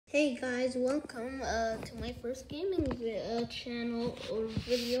Hey guys, welcome to my first gaming channel or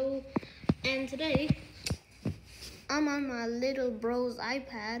video. And today I'm on my little bro's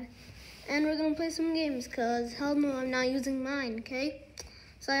iPad and we're gonna play some games because hell no, I'm not using mine, okay?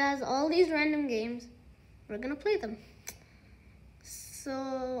 So it has all these random games. We're gonna play them.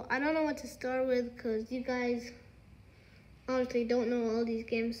 So I don't know what to start with because you guys honestly don't know all these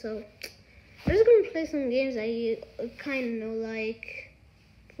games. So we're just gonna play some games I kind of know, like.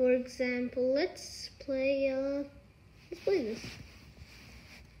 For example, let's play this.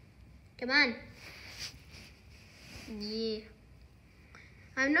 Come on. Yeah.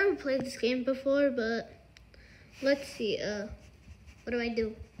 I've never played this game before, but let's see. What do I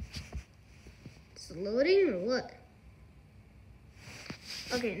do? It's loading or what?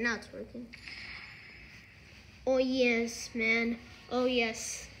 Okay, now it's working. Oh yes, man. Oh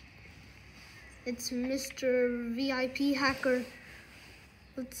yes. It's Mr. VIP Hacker.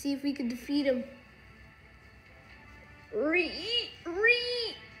 Let's see if we can defeat him.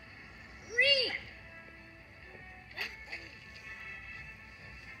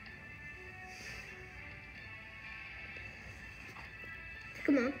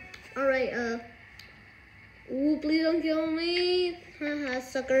 Come on. Alright, ooh, please don't kill me. Haha,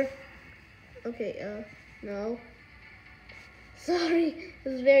 sucker. Okay, no. Sorry, it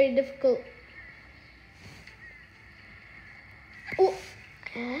was very difficult. Oh,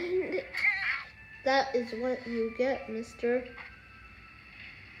 and that is what you get, mister.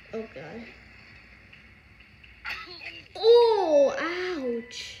 Oh, God. Oh,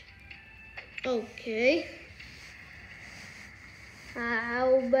 ouch. Okay.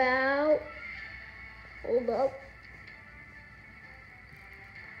 How about... Hold up.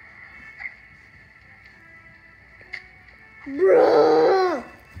 Bruh!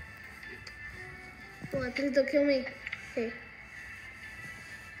 Come on, please don't kill me. Okay.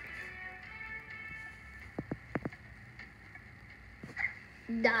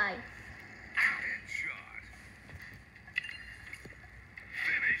 Die. Headshot.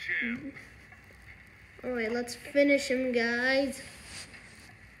 Finish him. Alright, let's finish him, guys.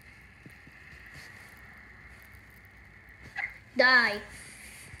 Die.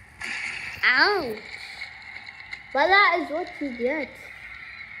 Ow. But that is what you get.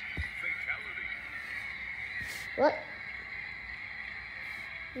 Fatality. What?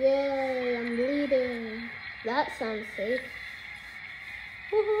 Yay, I'm bleeding. That sounds safe.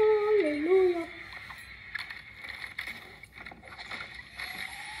 Hallelujah.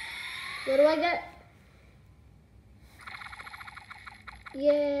 What do I get?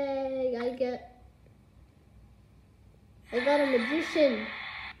 Yay, I got a magician.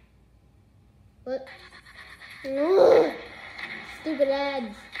 What? Ugh, stupid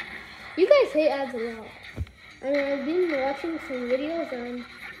ads. You guys hate ads a lot. I mean, I've been watching some videos and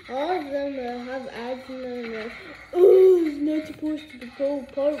all of them have ads in them like, oh, it's not supposed to go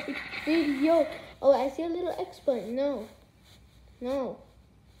part of the video. Oh, I see a little X button. No. No.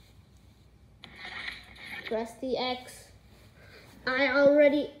 Press the X.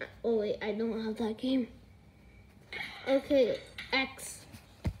 Oh wait, I don't have that game. Okay, X.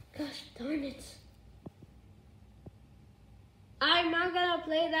 Gosh darn it. I'm not gonna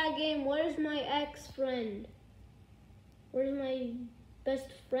play that game. Where's my X friend? Where's my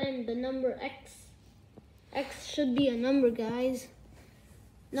best friend? The number X. X should be a number, guys.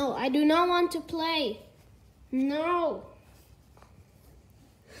 No, I do not want to play. No.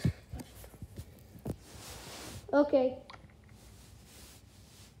 Okay.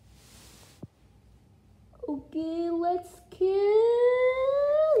 Okay, let's kill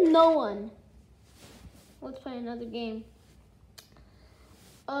no one. Let's play another game.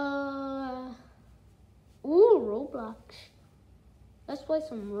 Ooh, Roblox. Let's play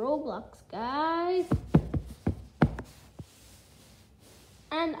some Roblox, guys.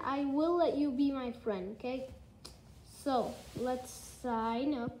 And I will let you be my friend, okay? So, let's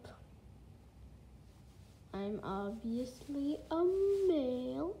sign up. I'm obviously a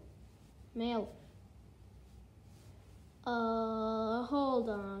male. Male. Hold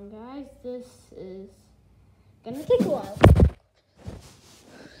on, guys. This is gonna take a while.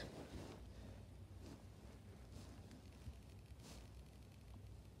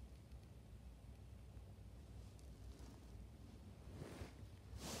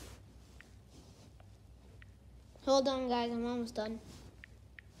 Hold on, guys. I'm almost done.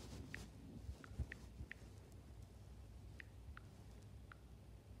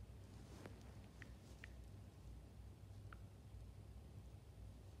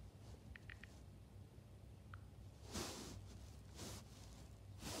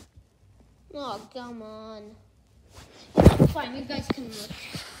 Oh, come on. Fine, you guys can look.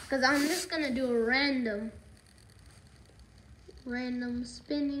 Because I'm just going to do a random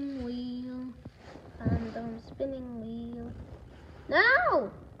spinning wheel. Random spinning wheel.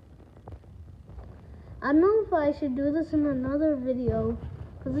 No! I don't know if I should do this in another video.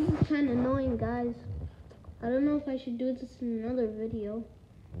 Because this is kind of annoying, guys. I don't know if I should do this in another video.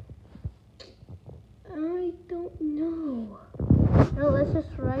 I don't know. No, let's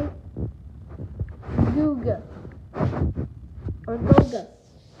just write Googa. Or Goga.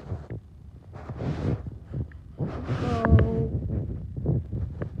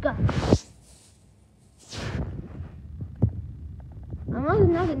 Goga.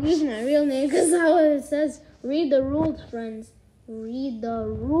 I'm not gonna use my real name because that's what it says. Read the rules, friends. Read the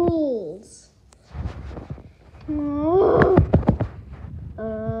rules.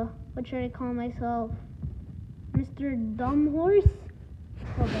 What should I call myself? Mr. Dumb Horse?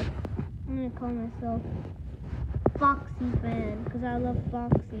 Hold up. I'm gonna call myself Foxy Fan because I love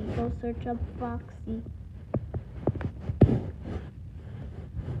Foxy. Go search up Foxy.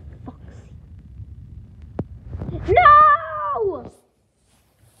 Foxy. No!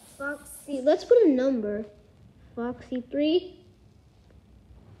 Foxy. Let's put a number. Foxy 3.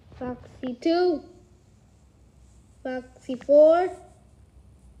 Foxy 2. Foxy 4.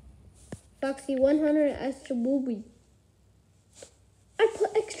 Foxy 100 extra booby. I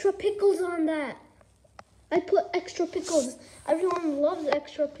put extra pickles on that. I put extra pickles. Everyone loves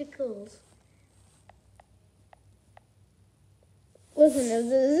extra pickles. Listen, if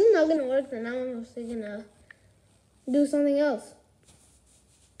this is not gonna work, then I'm just gonna do something else.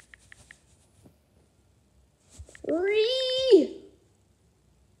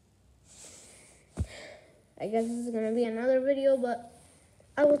 I guess this is gonna be another video, but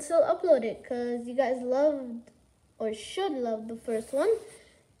I will still upload it because you guys loved or should love the first one.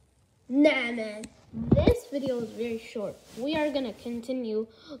 Nah, man. This video is very short. We are gonna continue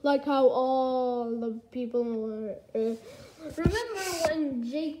like how all the people were. Remember when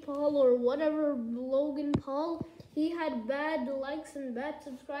Jake Paul or whatever, Logan Paul, he had bad likes and bad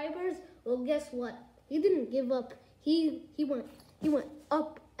subscribers? Well, guess what? He didn't give up. He went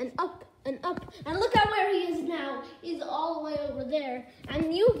up and up and up. And look at where he is now. He's all the way over there.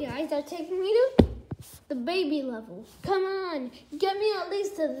 And you guys are taking me to the baby level. Come on, get me at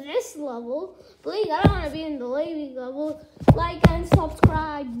least to this level. Please, I don't want to be in the baby level. Like and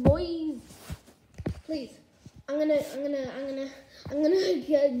subscribe, boys. Please. I'm gonna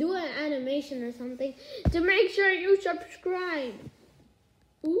do an animation or something to make sure you subscribe.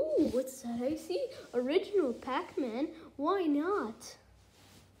 Ooh, what's that I see? Original Pac-Man. Why not?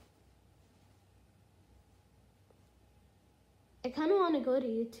 I kind of want to go to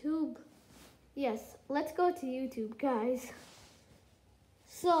YouTube. Yes, let's go to YouTube, guys.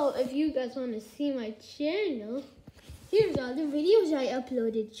 So, if you guys want to see my channel, here's all the videos I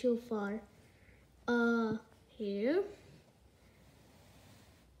uploaded so far. Here.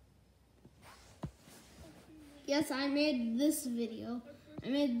 Yes, I made this video. I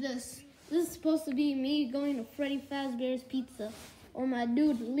made this. This is supposed to be me going to Freddy Fazbear's Pizza. Or my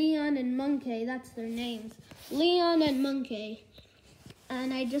dude, Leon and Monkey. That's their names. Leon and Monkey.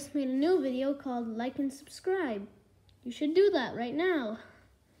 And I just made a new video called Like and Subscribe. You should do that right now.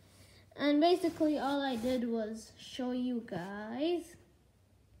 And basically all I did was show you guys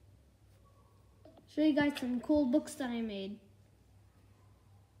some cool books that I made.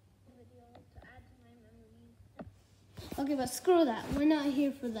 Okay, but screw that. We're not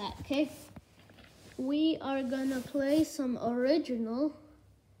here for that, okay? We are gonna play some original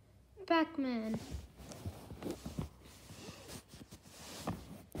Pac-Man.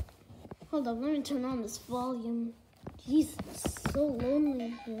 Hold up, let me turn on this volume. Jesus, it's so lonely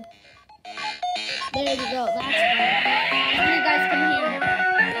in here. There we go, that's better. So you guys can hear.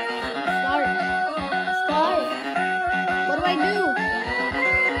 Start. What do I do?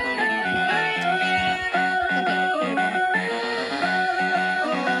 Okay.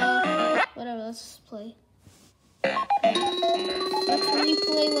 Whatever, let's just play. Let's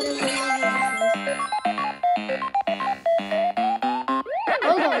replay whatever level this is.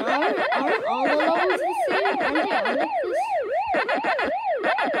 Hold on, aren't all the levels the same? Aren't they all like this?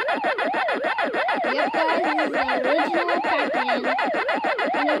 Yep, guys, this is the original Pac-Man.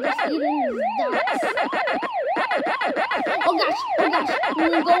 And they're just eating dots. Oh gosh, go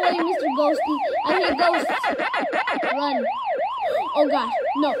away, Mr. Ghosty. I hate ghosts. Run. Oh gosh,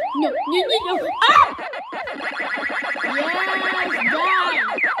 no. Ah! Yes, die.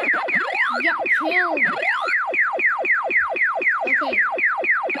 Get killed. Okay.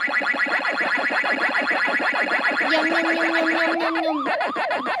 Yum.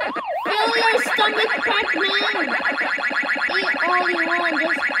 Fill your stomach, Pac-Man. Eat all you want,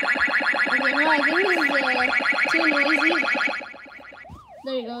 just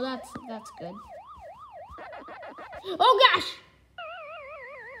that's good. Oh gosh!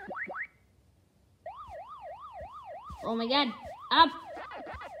 Oh my god. Up!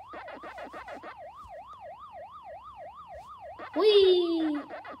 Whee!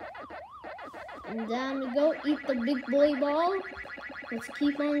 And down we go. Eat the big boy ball. Let's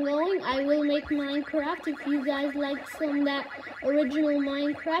keep on going. I will make Minecraft. If you guys like that original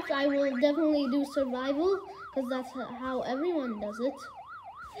Minecraft, I will definitely do survival, because that's how everyone does it.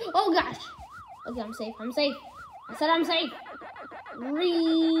 Oh gosh! Okay, I'm safe. I'm safe. I said I'm safe.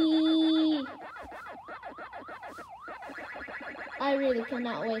 I really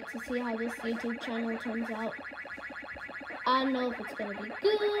cannot wait to see how this YouTube channel turns out. I don't know if it's gonna be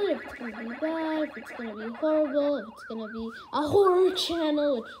good, if it's gonna be bad, if it's gonna be horrible, if it's gonna be a horror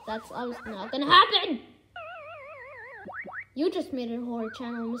channel, which that's obviously not gonna happen. You just made a horror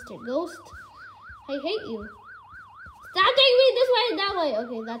channel, Mr. Ghost. I hate you. Stop taking me this way and that way.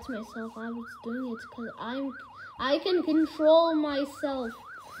 Okay, that's myself. I was doing it because I can control myself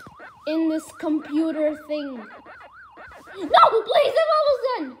in this computer thing. No, please, I'm almost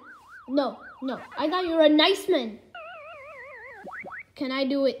done. No, I thought you were a nice man. Can I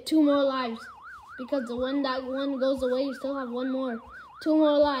do it? 2 more lives. Because when that one goes away, you still have 1 more. 2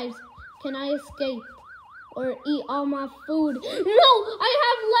 more lives. Can I escape? Or eat all my food? No, I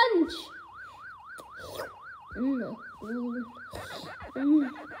have lunch.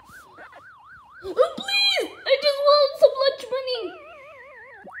 Oh, please, I just want some lunch money.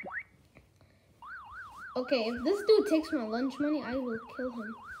 Okay, if this dude takes my lunch money, I will kill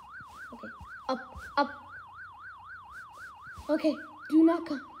him. Okay, up. Okay, do not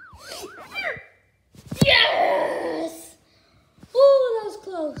come. Yes! Oh, that was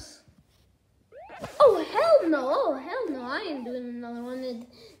close. Oh, hell no. I ain't doing another one.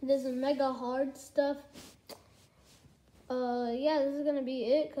 There's a mega hard stuff. Yeah, this is gonna be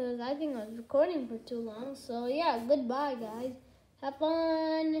it, because I think I was recording for too long. So, yeah, goodbye, guys. Have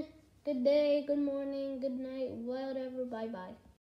fun. Good day, good morning, good night, whatever. Bye-bye.